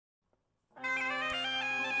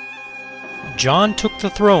John took the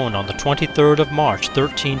throne on the 23rd of March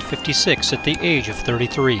 1356 at the age of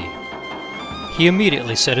 33. He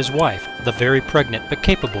immediately set his wife, the very pregnant but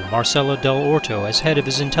capable Marcela del Orto, as head of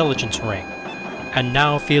his intelligence ring, and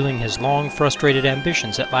now, feeling his long frustrated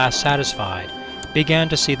ambitions at last satisfied, began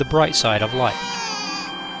to see the bright side of life.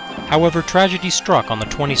 However, tragedy struck on the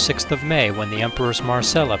 26th of May when the Empress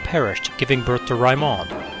Marcela perished, giving birth to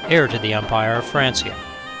Raimond, heir to the Empire of Francia.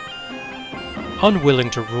 Unwilling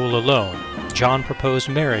to rule alone, John proposed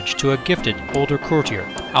marriage to a gifted older courtier,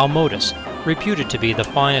 Almodus, reputed to be the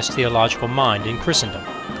finest theological mind in Christendom.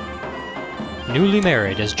 Newly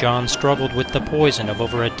married, as John struggled with the poison of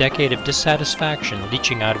over a decade of dissatisfaction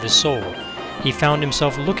leaching out of his soul, he found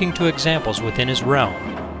himself looking to examples within his realm,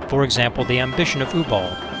 for example the ambition of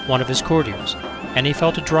Ubald, one of his courtiers, and he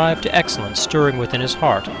felt a drive to excellence stirring within his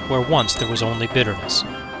heart where once there was only bitterness.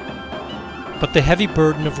 But the heavy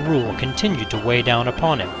burden of rule continued to weigh down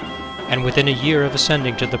upon him, and within a year of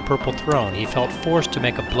ascending to the purple throne he felt forced to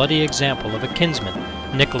make a bloody example of a kinsman,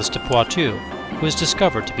 Nicholas de Poitou, who was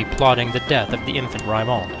discovered to be plotting the death of the infant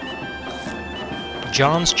Raimond.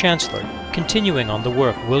 John's chancellor, continuing on the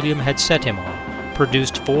work William had set him on,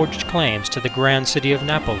 produced forged claims to the grand city of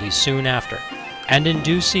Napoli soon after, and in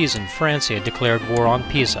due season Francia declared war on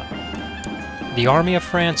Pisa. The army of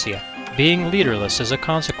Francia, being leaderless as a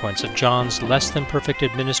consequence of John's less-than-perfect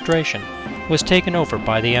administration, was taken over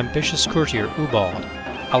by the ambitious courtier Ubald,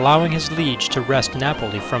 allowing his liege to wrest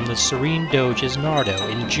Napoli from the serene Doge Isnardo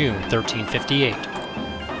in June 1358.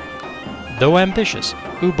 Though ambitious,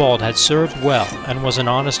 Ubald had served well and was an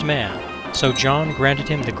honest man, so John granted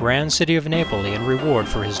him the grand city of Napoli in reward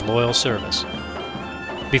for his loyal service.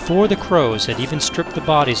 Before the crows had even stripped the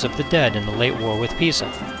bodies of the dead in the late war with Pisa,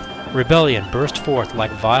 rebellion burst forth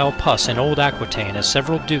like vile pus in old Aquitaine as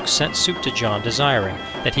several dukes sent suit to John desiring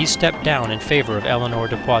that he step down in favor of Eleanor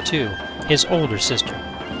de Poitou, his older sister.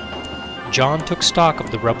 John took stock of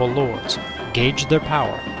the rebel lords, gauged their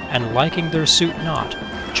power, and liking their suit not,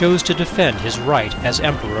 chose to defend his right as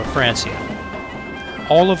Emperor of Francia.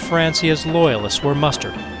 All of Francia's loyalists were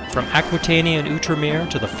mustered, from Aquitaine and Outremer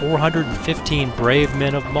to the 415 brave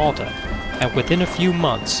men of Malta, and within a few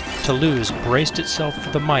months Toulouse braced itself for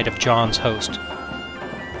the might of John's host.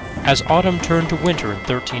 As autumn turned to winter in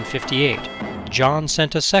 1358, John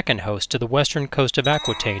sent a second host to the western coast of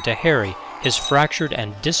Aquitaine to harry his fractured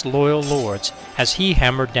and disloyal lords as he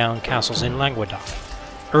hammered down castles in Languedoc,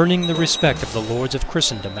 earning the respect of the lords of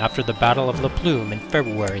Christendom after the Battle of La Plume in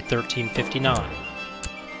February 1359.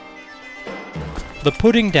 The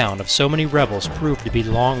putting down of so many rebels proved to be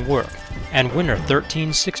long work, and winter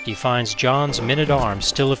 1360 finds John's men-at-arms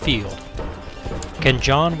still afield. Can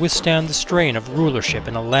John withstand the strain of rulership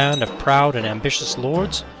in a land of proud and ambitious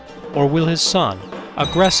lords? Or will his son,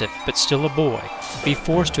 aggressive but still a boy, be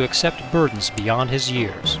forced to accept burdens beyond his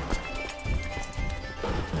years?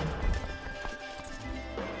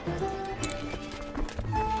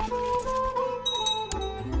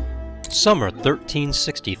 Summer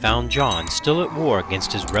 1360 found John still at war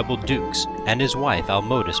against his rebel dukes and his wife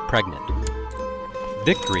Almodus pregnant.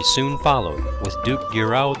 Victory soon followed, with Duke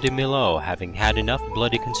Guiraud de Milhaud having had enough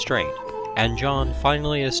bloody constraint, and John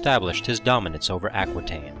finally established his dominance over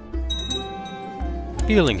Aquitaine.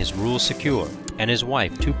 Feeling his rule secure, and his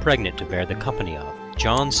wife too pregnant to bear the company of,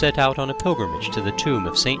 John set out on a pilgrimage to the tomb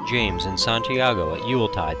of St. James in Santiago at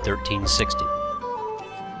Yuletide 1360.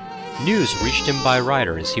 News reached him by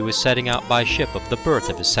rider as he was setting out by ship of the birth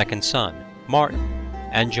of his second son, Martin,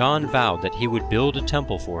 and John vowed that he would build a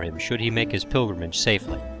temple for him should he make his pilgrimage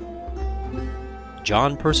safely.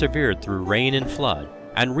 John persevered through rain and flood,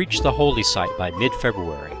 and reached the holy site by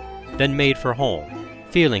mid-February, then made for home,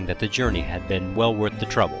 feeling that the journey had been well worth the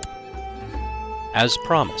trouble. As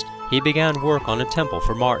promised, he began work on a temple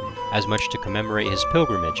for Martin, as much to commemorate his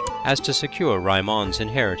pilgrimage as to secure Raimond's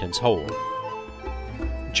inheritance whole.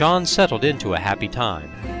 John settled into a happy time,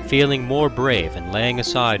 feeling more brave and laying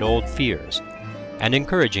aside old fears, and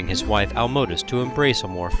encouraging his wife Almodus to embrace a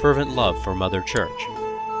more fervent love for Mother Church.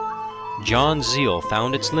 John's zeal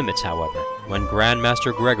found its limits, however, when Grand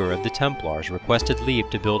Master Gregor of the Templars requested leave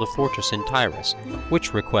to build a fortress in Tyrus,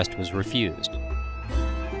 which request was refused.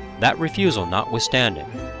 That refusal notwithstanding,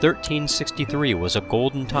 1363 was a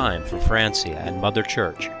golden time for Francia and Mother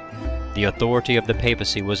Church. The authority of the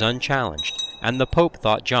papacy was unchallenged, and the Pope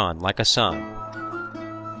thought John like a son.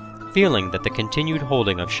 Feeling that the continued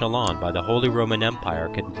holding of Chalon by the Holy Roman Empire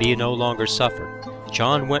could be no longer suffered,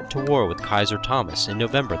 John went to war with Kaiser Thomas in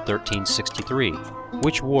November 1363,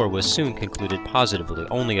 which war was soon concluded positively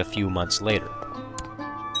only a few months later.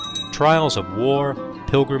 Trials of war,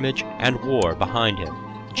 pilgrimage, and war behind him,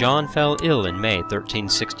 John fell ill in May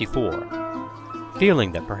 1364,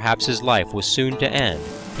 Feeling that perhaps his life was soon to end,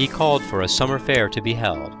 he called for a summer fair to be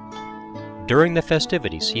held. During the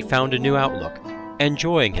festivities he found a new outlook,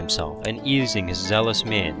 enjoying himself and easing his zealous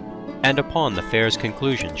mien, and upon the fair's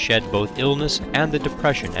conclusion shed both illness and the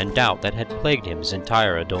depression and doubt that had plagued him his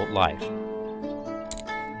entire adult life.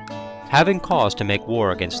 Having cause to make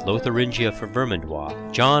war against Lotharingia for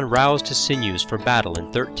Vermandois, John roused his sinews for battle in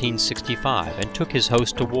 1365 and took his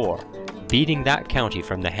host to war, beating that county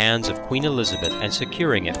from the hands of Queen Elizabeth and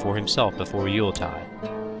securing it for himself before Yuletide.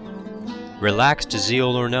 Relaxed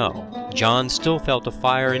zeal or no, John still felt a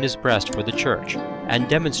fire in his breast for the Church, and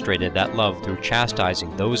demonstrated that love through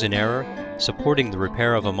chastising those in error, supporting the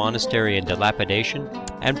repair of a monastery in dilapidation,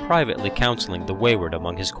 and privately counseling the wayward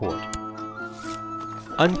among his court.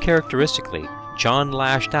 Uncharacteristically, John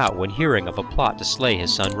lashed out when hearing of a plot to slay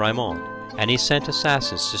his son Raimond, and he sent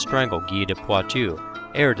assassins to strangle Guy de Poitou,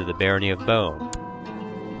 heir to the barony of Beaune.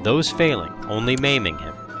 Those failing, only maiming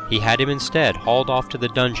him, he had him instead hauled off to the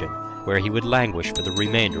dungeon, where he would languish for the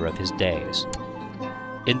remainder of his days.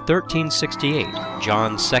 In 1368,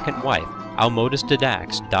 John's second wife, Almodus de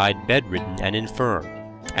Dax, died bedridden and infirm,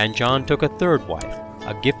 and John took a third wife,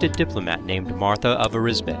 a gifted diplomat named Martha of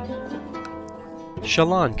Arisbe.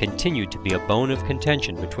 Chalon continued to be a bone of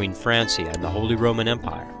contention between Francia and the Holy Roman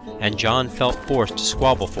Empire, and John felt forced to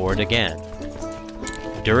squabble for it again.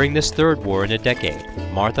 During this third war in a decade,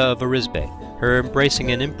 Martha of Arisbe, her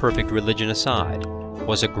embracing an imperfect religion aside,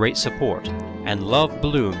 was a great support, and love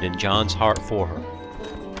bloomed in John's heart for her.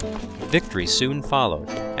 Victory soon followed,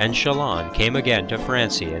 and Chalon came again to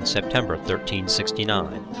Francia in September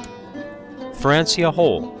 1369. Francia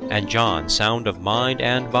whole, and John sound of mind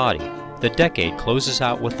and body, the decade closes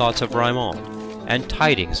out with thoughts of Raimond, and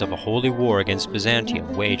tidings of a holy war against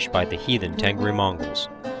Byzantium waged by the heathen Tengri Mongols.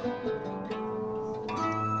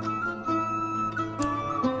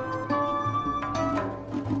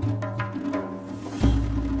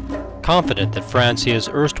 Confident that Francia's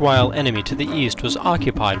erstwhile enemy to the east was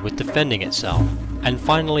occupied with defending itself, and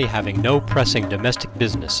finally having no pressing domestic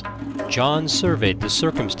business, John surveyed the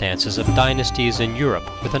circumstances of dynasties in Europe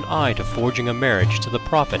with an eye to forging a marriage to the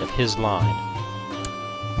prophet of his line.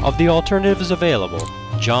 Of the alternatives available,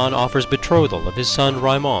 John offers betrothal of his son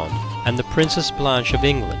Raimond and the Princess Blanche of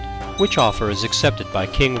England, which offer is accepted by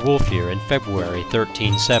King Wulfhere in February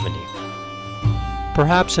 1370.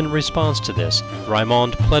 Perhaps in response to this,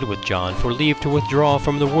 Raimond pled with John for leave to withdraw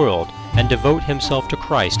from the world and devote himself to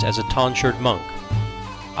Christ as a tonsured monk.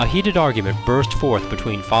 A heated argument burst forth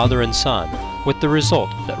between father and son, with the result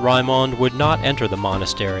that Raimond would not enter the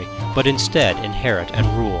monastery, but instead inherit and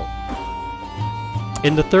rule.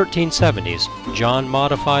 In the 1370s, John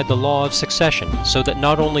modified the law of succession so that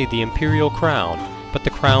not only the imperial crown, but the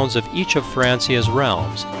crowns of each of Francia's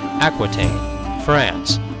realms, Aquitaine,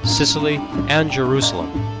 France, Sicily, and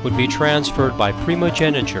Jerusalem, would be transferred by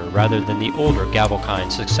primogeniture rather than the older Gallican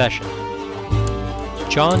succession.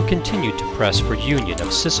 John continued to press for union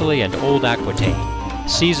of Sicily and Old Aquitaine,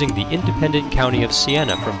 seizing the independent county of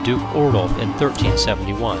Siena from Duke Ordulf in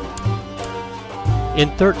 1371. In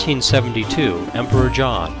 1372, Emperor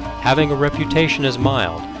John, having a reputation as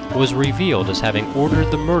mild, was revealed as having ordered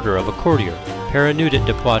the murder of a courtier, Perenudit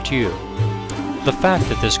de Poitou. The fact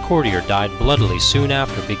that this courtier died bloodily soon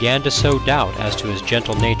after began to sow doubt as to his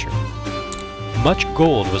gentle nature. Much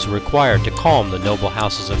gold was required to calm the noble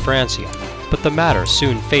houses of Francia, but the matter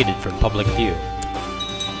soon faded from public view.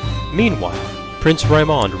 Meanwhile, Prince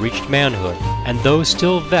Raimond reached manhood, and though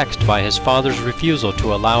still vexed by his father's refusal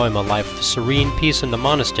to allow him a life of serene peace in the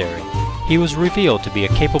monastery, he was revealed to be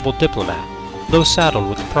a capable diplomat, though saddled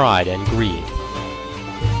with pride and greed.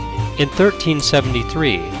 In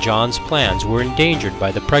 1373, John's plans were endangered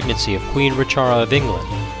by the pregnancy of Queen Richara of England,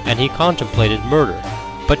 and he contemplated murder,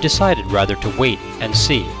 but decided rather to wait and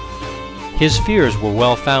see. His fears were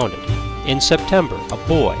well-founded. In September, a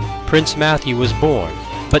boy, Prince Matthew, was born,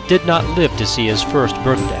 but did not live to see his first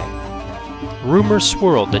birthday. Rumors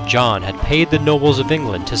swirled that John had paid the nobles of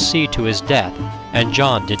England to see to his death, and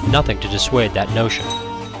John did nothing to dissuade that notion.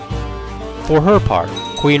 For her part,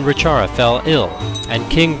 Queen Richara fell ill, and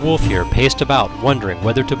King Wulfhere paced about wondering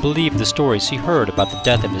whether to believe the stories he heard about the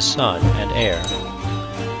death of his son and heir.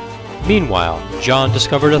 Meanwhile, John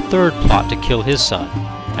discovered a third plot to kill his son,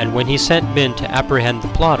 and when he sent men to apprehend the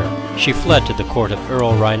plotter, she fled to the court of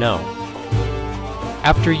Earl Raimond.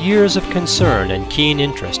 After years of concern and keen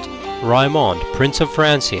interest, Raimond, Prince of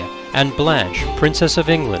Francia, and Blanche, Princess of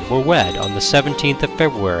England, were wed on the 17th of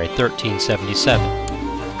February 1377.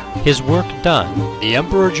 His work done, the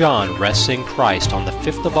Emperor John rests in Christ on the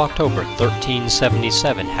 5th of October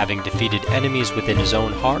 1377, having defeated enemies within his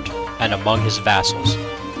own heart and among his vassals.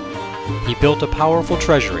 he built a powerful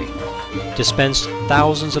treasury, dispensed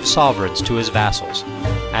thousands of sovereigns to his vassals,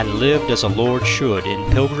 and lived as a lord should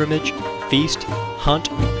in pilgrimage, feast,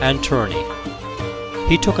 hunt, and tourney.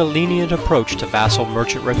 He took a lenient approach to vassal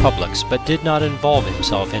merchant republics, but did not involve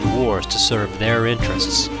himself in wars to serve their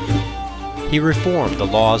interests. He reformed the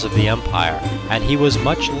laws of the empire, and he was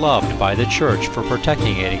much loved by the church for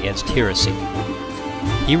protecting it against heresy.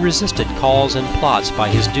 He resisted calls and plots by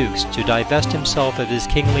his dukes to divest himself of his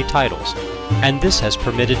kingly titles, and this has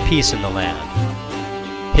permitted peace in the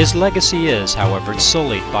land. His legacy is, however,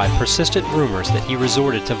 sullied by persistent rumors that he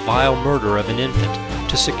resorted to vile murder of an infant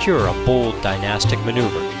to secure a bold dynastic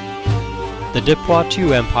maneuver. The de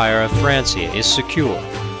Poitou Empire of Francia is secure,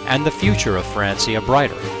 and the future of Francia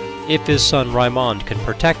brighter, if his son Raimond can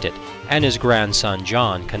protect it, and his grandson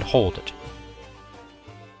John can hold it.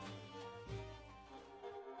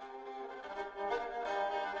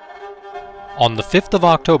 On the 5th of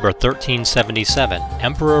October 1377,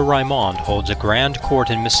 Emperor Raimond holds a grand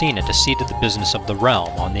court in Messina to see to the business of the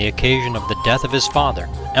realm on the occasion of the death of his father,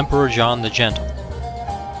 Emperor John the Gentle.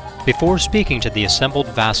 Before speaking to the assembled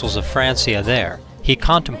vassals of Francia there, he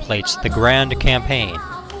contemplates the grand campaign,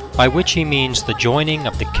 by which he means the joining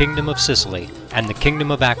of the Kingdom of Sicily and the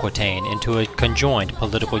Kingdom of Aquitaine into a conjoined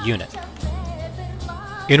political unit.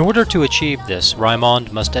 In order to achieve this,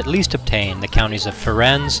 Raimond must at least obtain the counties of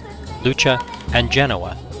Firenze, Lucca, and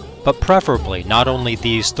Genoa, but preferably not only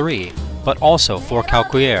these three, but also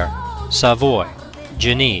Forcalquier, Savoy,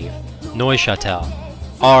 Genève, Neuchâtel,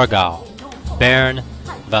 Argau, Berne,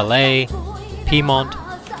 Valais, Piedmont,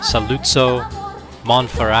 Saluzzo,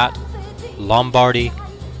 Montferrat, Lombardy,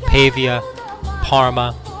 Pavia,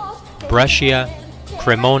 Parma, Brescia,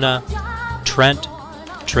 Cremona, Trent,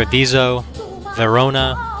 Treviso,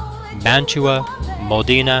 Verona, Mantua,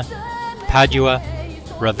 Modena, Padua,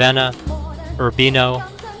 Ravenna, Urbino,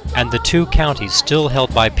 and the two counties still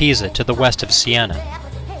held by Pisa to the west of Siena.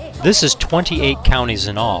 This is 28 counties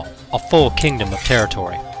in all, a full kingdom of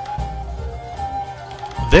territory.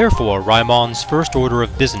 Therefore, Raimond's first order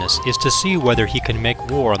of business is to see whether he can make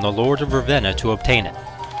war on the Lord of Ravenna to obtain it.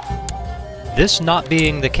 This not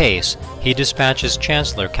being the case, he dispatches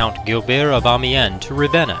Chancellor Count Gilbert of Amiens to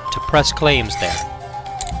Ravenna to press claims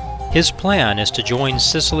there. His plan is to join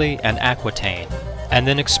Sicily and Aquitaine, and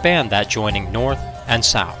then expand that joining north and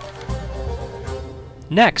south.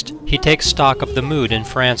 Next, he takes stock of the mood in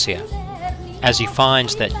Francia, as he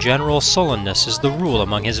finds that general sullenness is the rule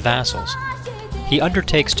among his vassals. He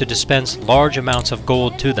undertakes to dispense large amounts of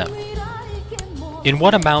gold to them. In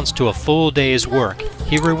what amounts to a full day's work,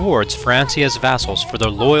 he rewards Francia's vassals for their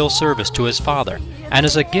loyal service to his father, and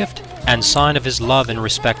as a gift and sign of his love and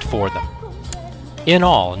respect for them. In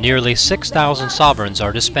all, nearly 6,000 sovereigns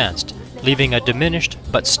are dispensed, leaving a diminished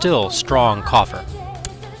but still strong coffer.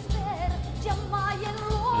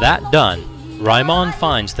 That done, Raimond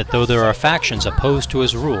finds that though there are factions opposed to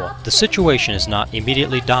his rule, the situation is not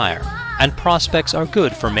immediately dire, and prospects are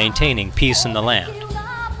good for maintaining peace in the land.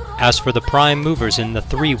 As for the prime movers in the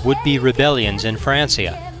three would-be rebellions in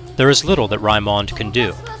Francia, there is little that Raimond can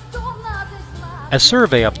do. A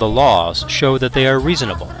survey of the laws show that they are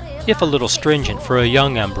reasonable, if a little stringent for a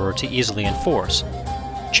young emperor to easily enforce.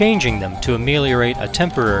 Changing them to ameliorate a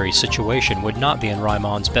temporary situation would not be in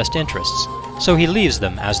Raimond's best interests, so he leaves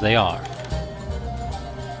them as they are.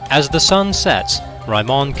 As the sun sets,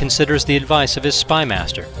 Raimond considers the advice of his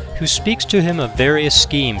spymaster, who speaks to him of various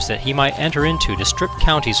schemes that he might enter into to strip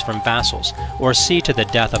counties from vassals, or see to the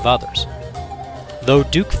death of others. Though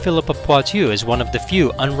Duke Philip of Poitou is one of the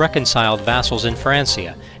few unreconciled vassals in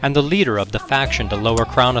Francia, and the leader of the faction to lower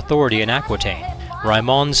crown authority in Aquitaine,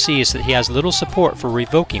 Raimond sees that he has little support for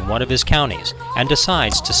revoking one of his counties, and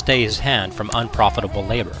decides to stay his hand from unprofitable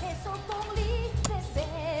labor.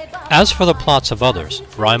 As for the plots of others,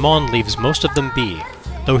 Raimond leaves most of them be,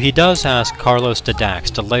 though he does ask Carlos de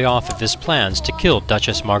Dax to lay off of his plans to kill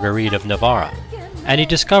Duchess Marguerite of Navarra, and he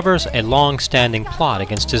discovers a long-standing plot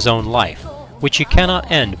against his own life, which he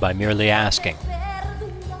cannot end by merely asking.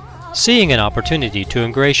 Seeing an opportunity to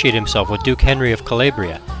ingratiate himself with Duke Henry of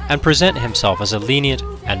Calabria and present himself as a lenient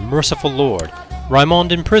and merciful lord,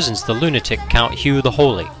 Raimond imprisons the lunatic Count Hugh the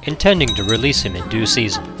Holy, intending to release him in due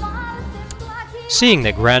season. Seeing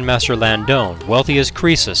that Grandmaster Landon, wealthy as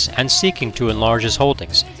Croesus and seeking to enlarge his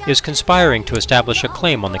holdings, is conspiring to establish a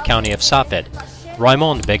claim on the county of Safed,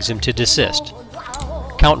 Raimond begs him to desist.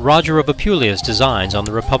 Count Roger of Apulia's designs on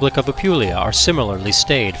the Republic of Apulia are similarly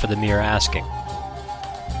stayed for the mere asking.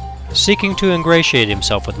 Seeking to ingratiate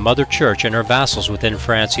himself with Mother Church and her vassals within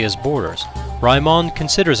Francia's borders, Raimond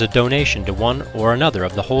considers a donation to one or another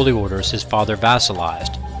of the holy orders his father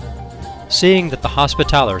vassalized. Seeing that the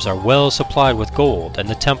Hospitallers are well supplied with gold and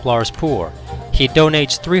the Templars poor, he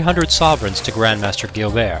donates 300 sovereigns to Grandmaster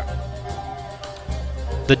Gilbert.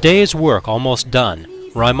 The day's work almost done,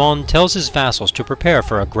 Raimond tells his vassals to prepare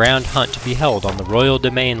for a grand hunt to be held on the royal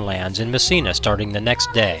domain lands in Messina starting the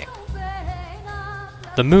next day.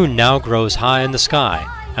 The moon now grows high in the sky,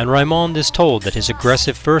 and Raimond is told that his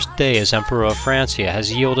aggressive first day as Emperor of Francia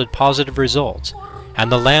has yielded positive results, and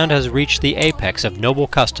the land has reached the apex of noble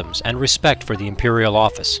customs and respect for the imperial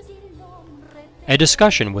office. A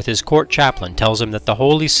discussion with his court chaplain tells him that the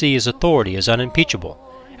Holy See's authority is unimpeachable,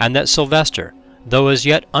 and that Sylvester, though as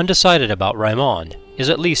yet undecided about Raimond, is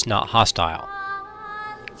at least not hostile.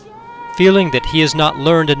 Feeling that he has not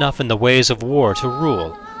learned enough in the ways of war to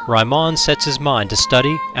rule, Raimond sets his mind to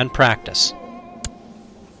study and practice.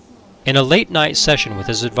 In a late-night session with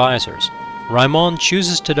his advisors, Raimond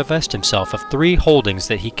chooses to divest himself of 3 holdings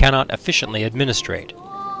that he cannot efficiently administrate.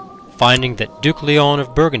 Finding that Duke Leon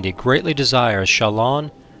of Burgundy greatly desires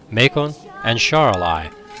Chalon, Macon, and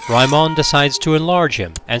Charolais, Raimond decides to enlarge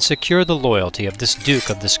him and secure the loyalty of this Duke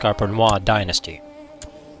of the Scarpenois dynasty.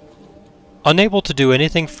 Unable to do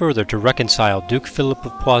anything further to reconcile Duke Philip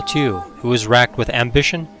of Poitou, who is racked with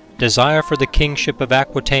ambition, desire for the kingship of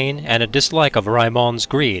Aquitaine, and a dislike of Raimond's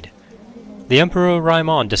greed, the Emperor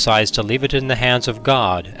Raimond decides to leave it in the hands of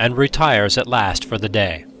God and retires at last for the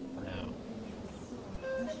day.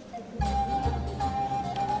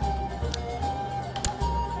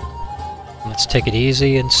 Let's take it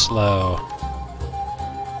easy and slow.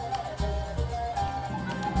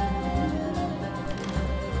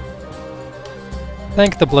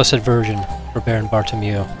 Thank the Blessed Virgin for Baron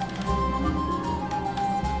Bartholomew.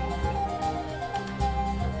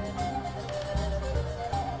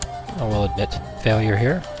 I will admit failure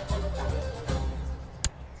here.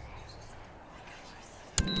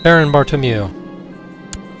 Baron Bartholomew.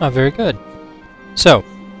 Oh, very good. So,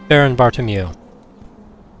 Baron Bartholomew.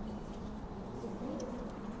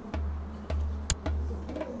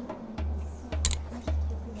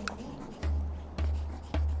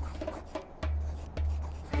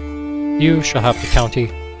 You shall have the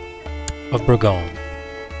county of Bourgogne.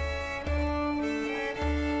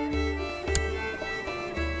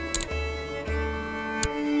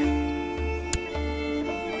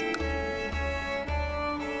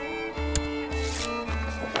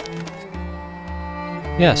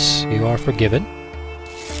 Yes, you are forgiven.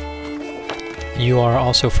 You are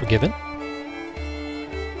also forgiven.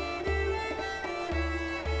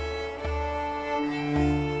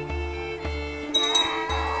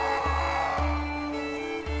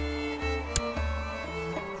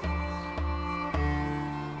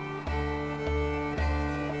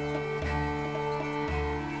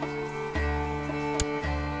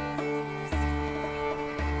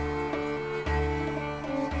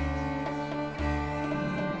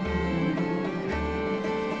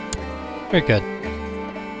 Very good.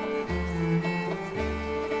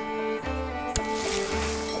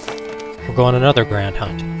 We'll go on another grand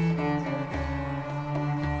hunt.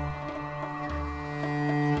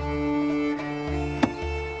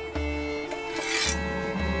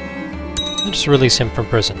 I'll just release him from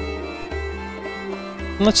prison.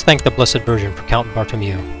 And let's thank the Blessed Virgin for Count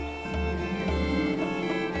Bartholomew.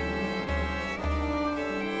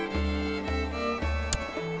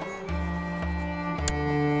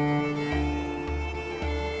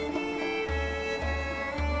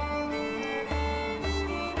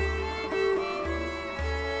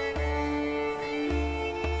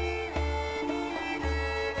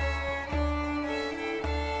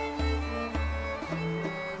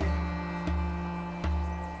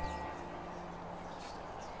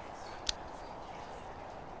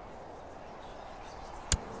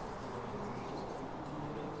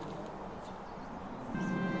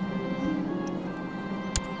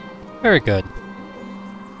 Very good.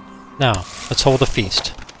 Now, let's hold a feast.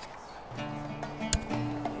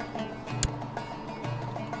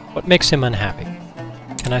 What makes him unhappy?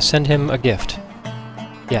 Can I send him a gift?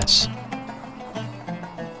 Yes.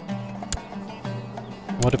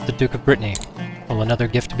 What of the Duke of Brittany? Will another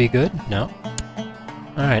gift be good? No?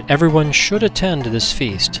 Alright, everyone should attend this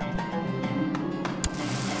feast.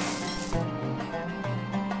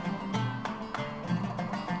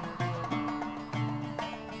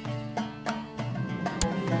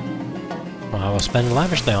 I will spend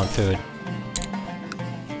lavishly on food.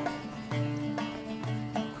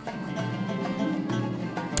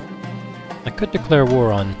 I could declare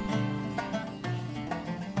war on...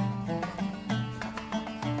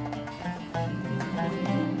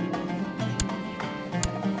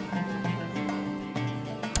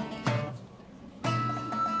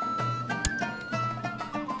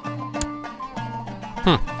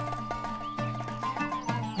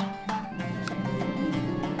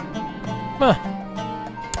 Ah,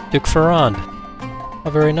 Duke Ferrand. Oh,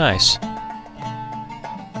 very nice.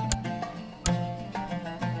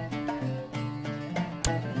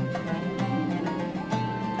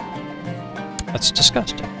 That's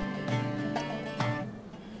disgusting.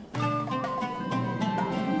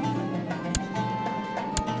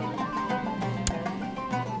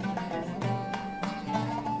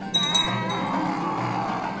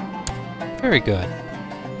 Very good.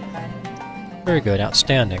 Very good,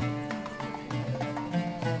 outstanding.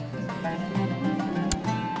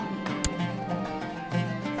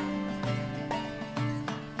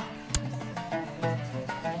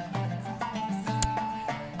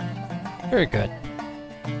 Very good.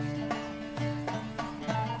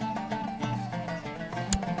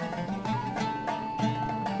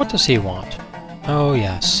 What does he want? Oh,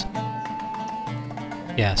 yes.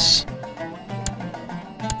 Yes.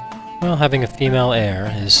 Well, having a female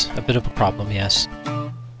heir is a bit of a problem, yes.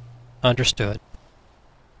 Understood.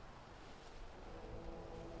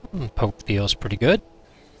 Pope feels pretty good.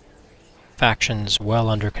 Factions well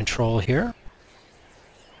under control here.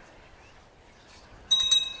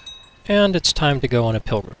 And it's time to go on a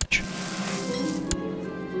pilgrimage.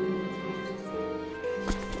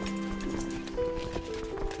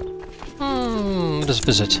 Let us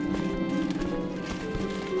visit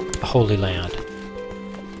the Holy Land.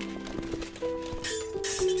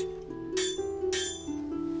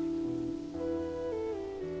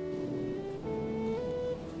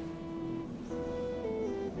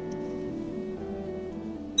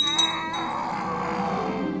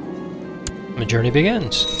 The journey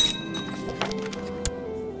begins.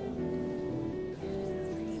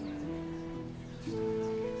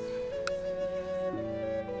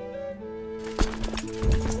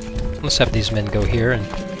 Let's have these men go here and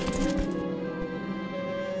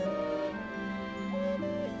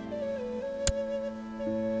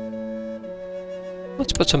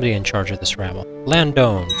let's put somebody in charge of this rabble.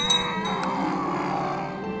 Landone.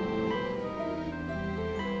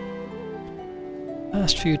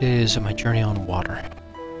 Last few days of my journey on water.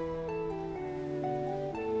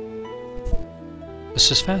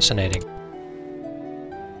 This is fascinating.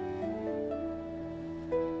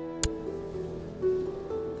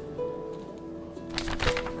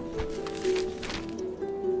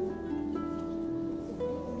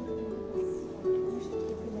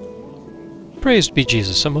 Praised be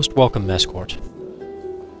Jesus, a most welcome escort.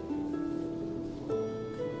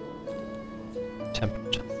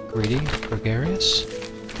 Temperate, greedy, gregarious,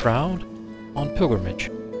 proud, on pilgrimage.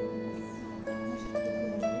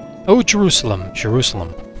 Oh, Jerusalem,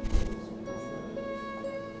 Jerusalem.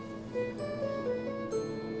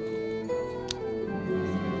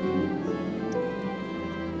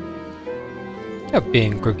 Yeah,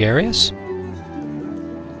 being gregarious.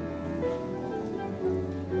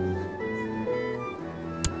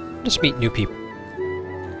 Just meet new people.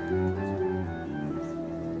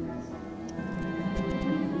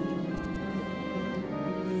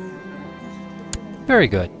 Very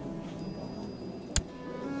good.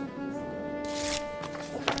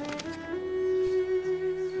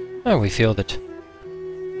 Oh, we feel that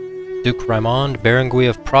Duke Raimond Berenguer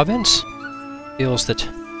of Provence feels that...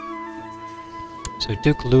 So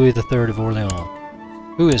Duke Louis III of Orleans.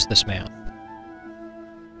 Who is this man?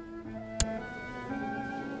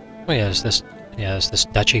 Well, he has this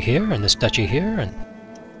duchy here, and this duchy here, and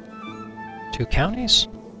 2 counties.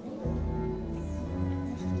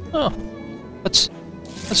 Oh, let's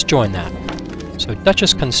join that. So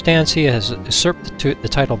Duchess Constantia has usurped the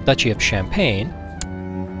title of Duchy of Champagne.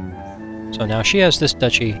 So now she has this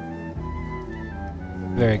duchy.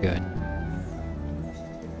 Very good.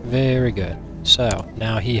 Very good. So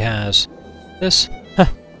now he has this.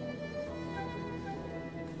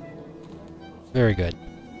 Very good.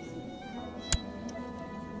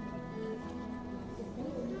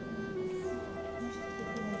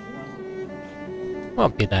 Well,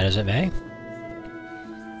 be that as it may.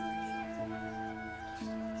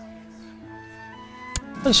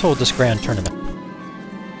 Let's hold this grand tournament.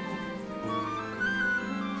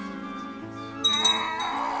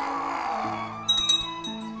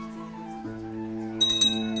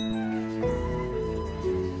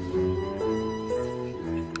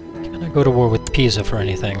 Can I go to war with Pisa for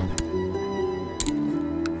anything?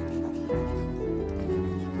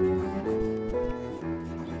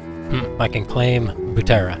 I can claim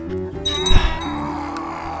Butera.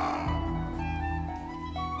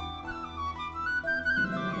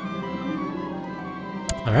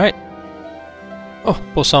 Alright. Oh,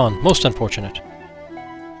 Bosan, most unfortunate.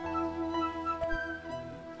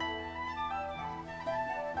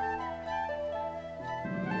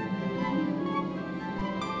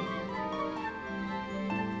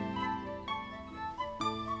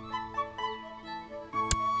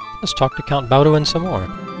 Let's talk to Count Baudouin some more.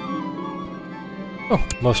 Oh,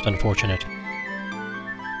 most unfortunate.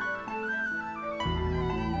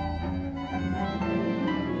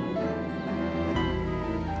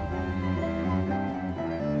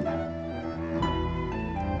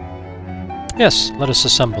 Yes, let us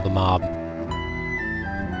assemble the mob.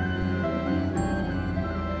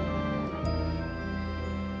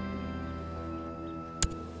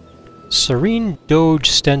 Serene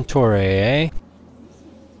Doge Stentore, eh?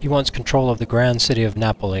 He wants control of the grand city of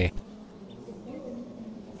Napoli.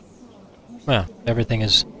 Well, everything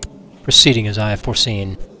is proceeding as I have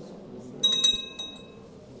foreseen.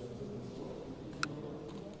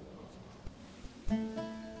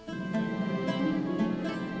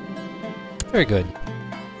 Very good.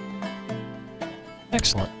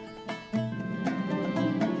 Excellent.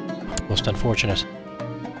 Most unfortunate.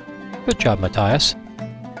 Good job, Matthias.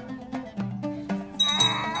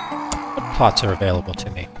 What plots are available to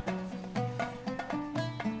me?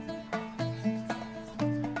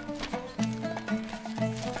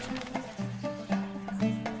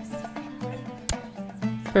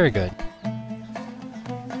 Very good.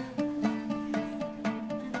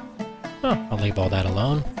 Oh, I'll leave all that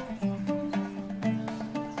alone.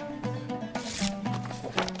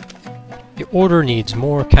 The Order needs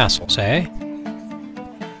more castles, eh?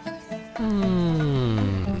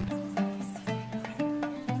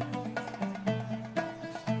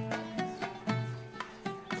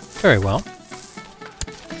 Very well.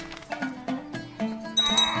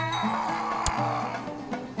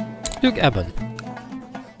 Duke Eben.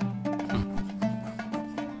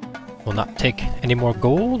 Will not take any more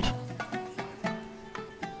gold?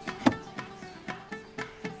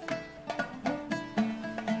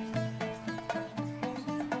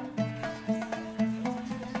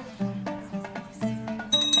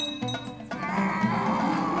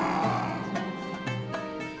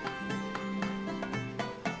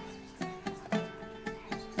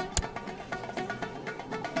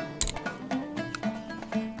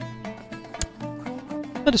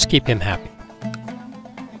 Let us keep him happy.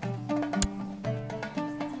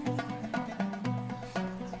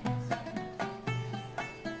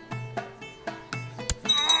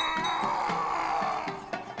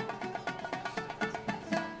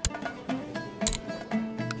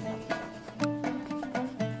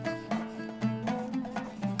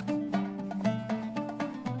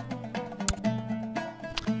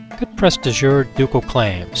 Good press de jure ducal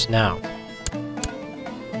claims. Now,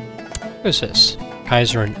 who is this?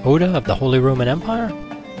 Kaiser and Oda of the Holy Roman Empire?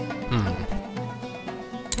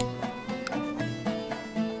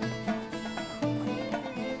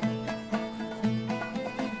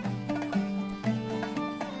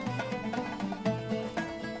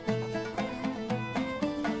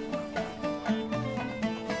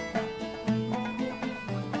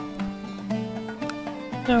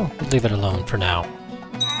 No, we'll leave it alone for now.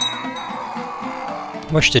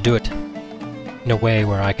 I wish to do it in a way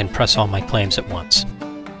where I can press all my claims at once.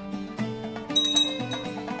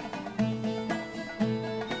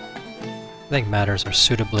 I think matters are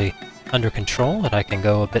suitably under control, that I can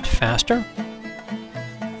go a bit faster.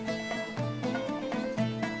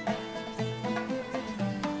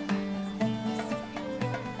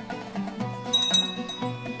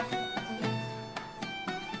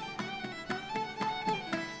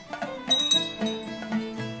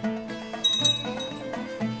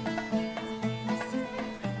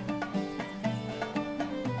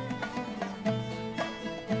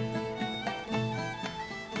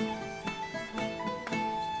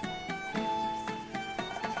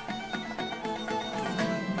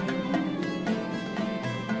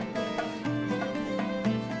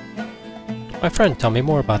 My friend, tell me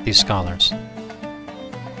more about these scholars.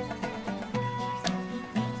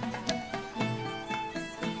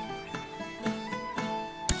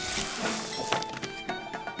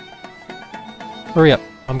 Hurry up.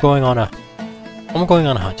 I'm going on a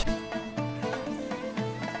hunt.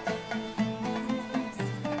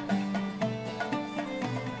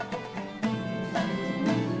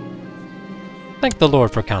 Thank the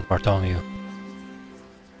Lord for Count Bartholomew.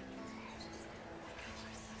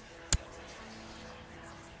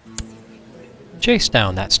 Chase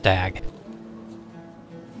down that stag.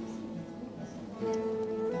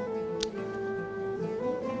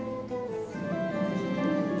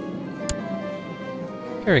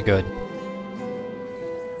 Very good.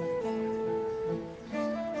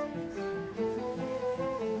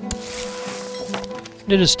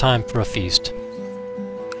 It is time for a feast.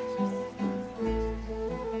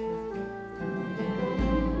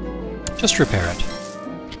 Just repair it.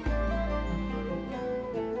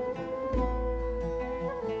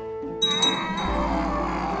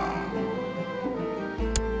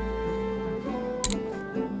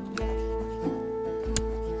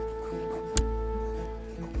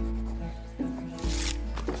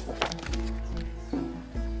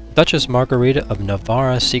 Duchess Margarita of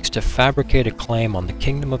Navarre seeks to fabricate a claim on the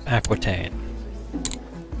Kingdom of Aquitaine.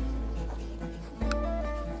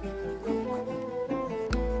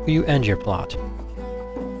 Will you end your plot?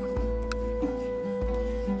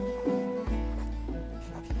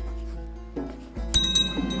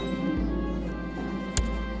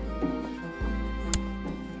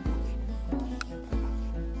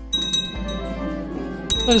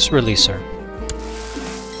 Let us release her.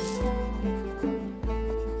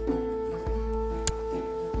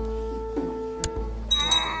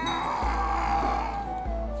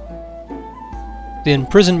 The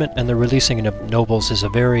imprisonment and the releasing of nobles is a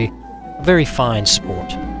very fine sport.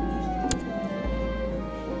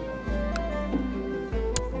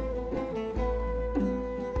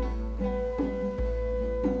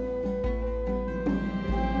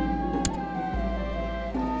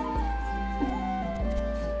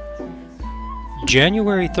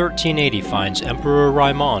 January 1380 finds Emperor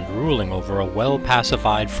Raimond ruling over a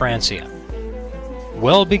well-pacified Francia.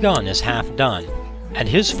 Well begun is half done, and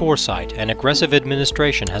his foresight and aggressive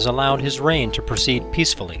administration has allowed his reign to proceed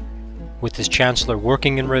peacefully, with his chancellor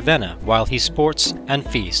working in Ravenna while he sports and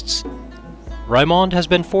feasts. Raimond has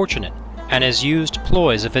been fortunate, and has used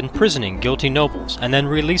ploys of imprisoning guilty nobles and then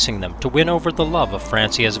releasing them to win over the love of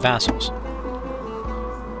Francia's vassals.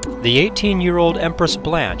 The 18-year-old Empress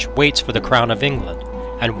Blanche waits for the crown of England,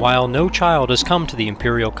 and while no child has come to the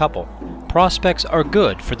imperial couple, prospects are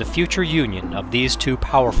good for the future union of these two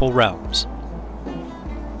powerful realms.